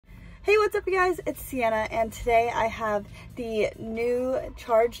Hey, what's up you guys? It's Sienna, and today I have the new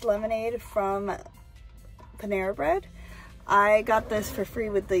charged lemonade from Panera Bread. I got this for free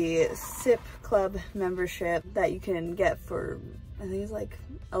with the Sip Club membership that you can get for, I think it's like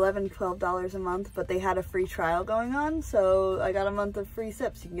 $11, $12 a month, but they had a free trial going on, so I got a month of free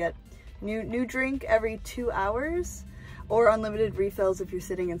sips. You can get new drink every 2 hours, or unlimited refills if you're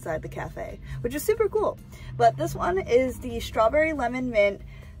sitting inside the cafe, which is super cool. But this one is the strawberry lemon mint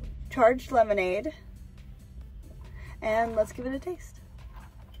charged lemonade, and let's give it a taste.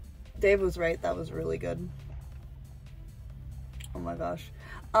 Dave was right, that was really good. Oh my gosh.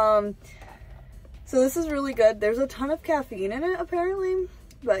 So this is really good. There's a ton of caffeine in it apparently,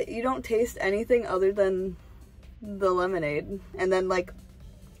 but you don't taste anything other than the lemonade. And then like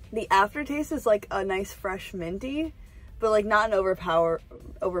the aftertaste is like a nice fresh minty, but like not an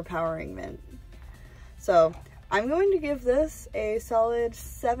overpowering mint. So I'm going to give this a solid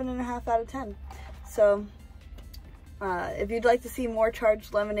 7.5 out of 10. So if you'd like to see more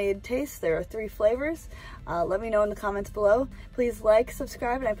charged lemonade tastes, there are 3 flavors. Let me know in the comments below. Please like,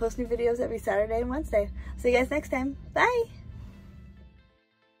 subscribe, and I post new videos every Saturday and Wednesday. See you guys next time. Bye!